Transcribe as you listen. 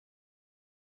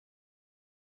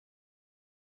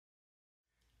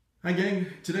Hi gang,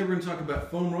 today we're going to talk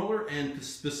about foam roller and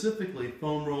specifically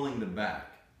foam rolling the back.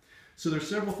 So there's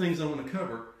several things I want to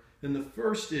cover, and the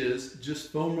first is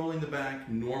just foam rolling the back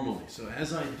normally. So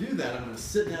as I do that, I'm going to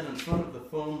sit down in front of the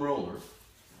foam roller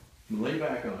and lay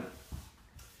back on it,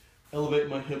 elevate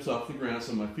my hips off the ground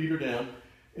so my feet are down.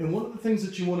 And one of the things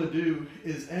that you want to do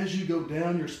is as you go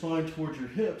down your spine towards your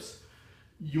hips,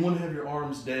 you want to have your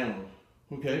arms down,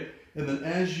 okay? And then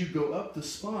as you go up the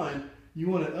spine, you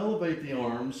want to elevate the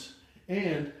arms,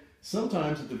 and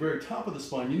sometimes at the very top of the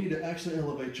spine, you need to actually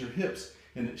elevate your hips,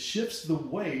 and it shifts the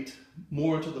weight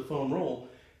more into the foam roll,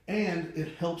 and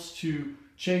it helps to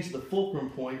change the fulcrum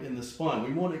point in the spine.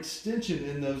 We want extension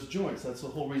in those joints. That's the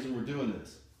whole reason we're doing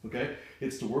this, okay?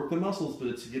 It's to work the muscles, but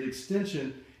it's to get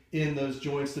extension in those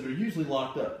joints that are usually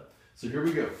locked up. So here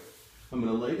we go. I'm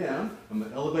going to lay down. I'm going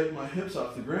to elevate my hips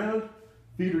off the ground.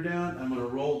 Feet are down. I'm going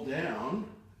to roll down.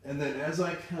 And then as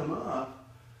I come up,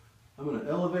 I'm going to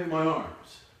elevate my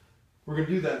arms. We're going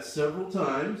to do that several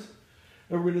times,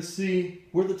 and we're going to see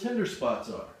where the tender spots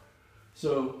are.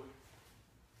 So,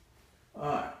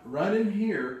 right in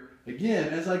here, again,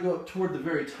 as I go up toward the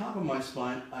very top of my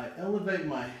spine, I elevate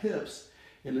my hips,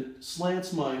 and it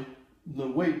slants the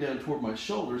weight down toward my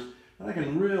shoulders, and I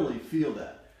can really feel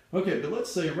that. Okay, but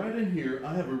let's say right in here,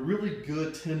 I have a really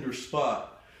good tender spot.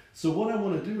 So what I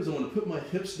want to do is I want to put my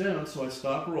hips down so I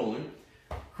stop rolling,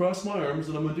 cross my arms,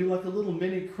 and I'm going to do like a little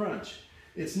mini crunch.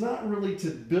 It's not really to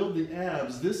build the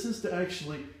abs. This is to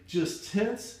actually just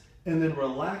tense and then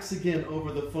relax again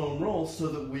over the foam roll so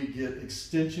that we get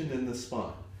extension in the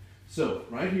spine. So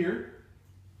right here,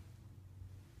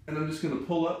 and I'm just going to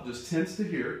pull up, just tense to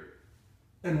here,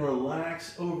 and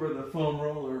relax over the foam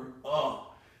roller.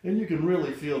 Oh, and you can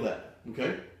really feel that,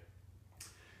 okay?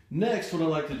 Next, what I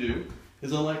like to do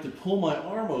is I like to pull my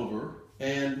arm over,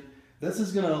 and this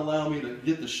is going to allow me to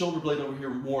get the shoulder blade over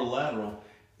here more lateral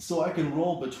so I can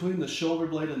roll between the shoulder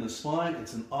blade and the spine.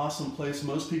 It's an awesome place.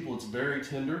 Most people, it's very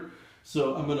tender.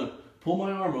 So I'm going to pull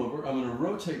my arm over, I'm going to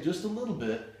rotate just a little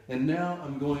bit, and now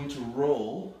I'm going to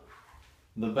roll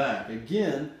the back.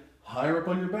 Again, higher up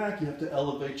on your back, you have to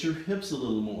elevate your hips a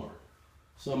little more.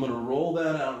 So I'm going to roll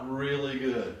that out really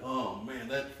good. Oh man,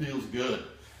 that feels good.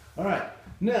 All right,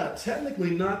 now technically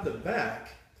not the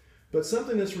back, but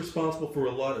something that's responsible for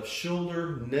a lot of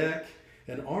shoulder, neck,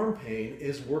 and arm pain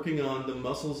is working on the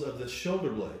muscles of the shoulder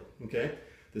blade, okay?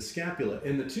 The scapula.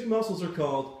 And the two muscles are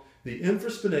called the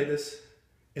infraspinatus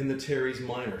and the teres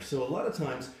minor. So a lot of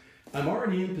times I'm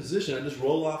already in position, I just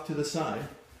roll off to the side.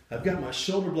 I've got my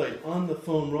shoulder blade on the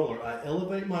foam roller. I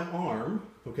elevate my arm,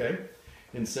 okay?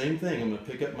 And same thing, I'm gonna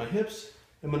pick up my hips,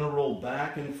 I'm gonna roll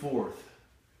back and forth.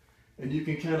 And you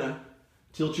can kind of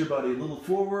tilt your body a little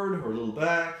forward or a little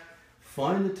back,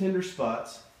 find the tender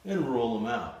spots, and roll them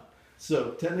out.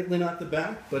 So technically not the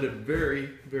back, but a very,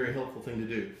 very helpful thing to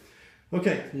do.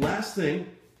 Okay, last thing,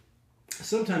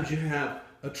 sometimes you have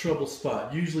a trouble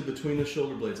spot, usually between the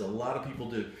shoulder blades. A lot of people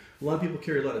do. A lot of people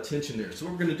carry a lot of tension there. So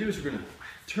what we're going to do is we're going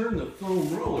to turn the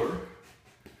foam roller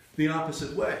the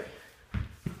opposite way.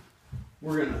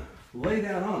 We're going to lay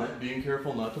down on it, being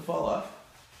careful not to fall off.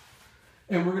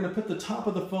 And we're going to put the top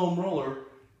of the foam roller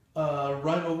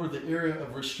right over the area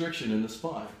of restriction in the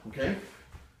spine, okay?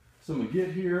 So I'm going to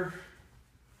get here,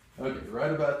 okay, right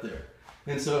about there.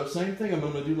 And so same thing, I'm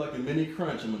going to do like a mini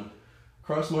crunch. I'm going to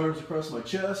cross my arms across my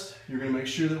chest. You're going to make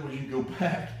sure that when you go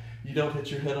back, you don't hit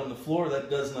your head on the floor. That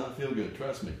does not feel good,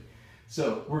 trust me.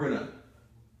 So we're going to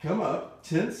come up,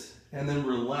 tense, and then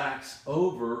relax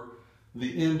over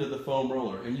the end of the foam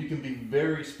roller. And you can be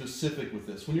very specific with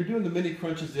this. When you're doing the mini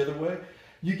crunches the other way,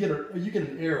 you get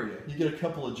an area, you get a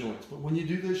couple of joints. But when you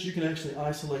do this, you can actually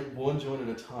isolate one joint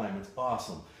at a time. It's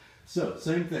awesome. So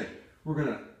same thing. We're going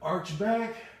to arch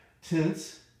back,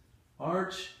 tense,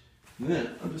 arch, and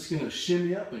then I'm just going to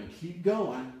shimmy up and keep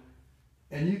going.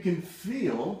 And you can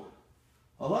feel,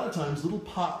 a lot of times, little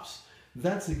pops.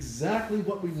 That's exactly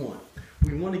what we want.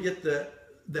 We want to get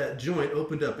that joint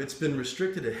opened up. It's been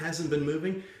restricted, it hasn't been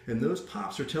moving, and those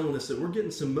pops are telling us that we're getting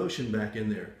some motion back in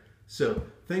there. So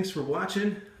thanks for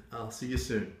watching. I'll see you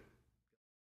soon.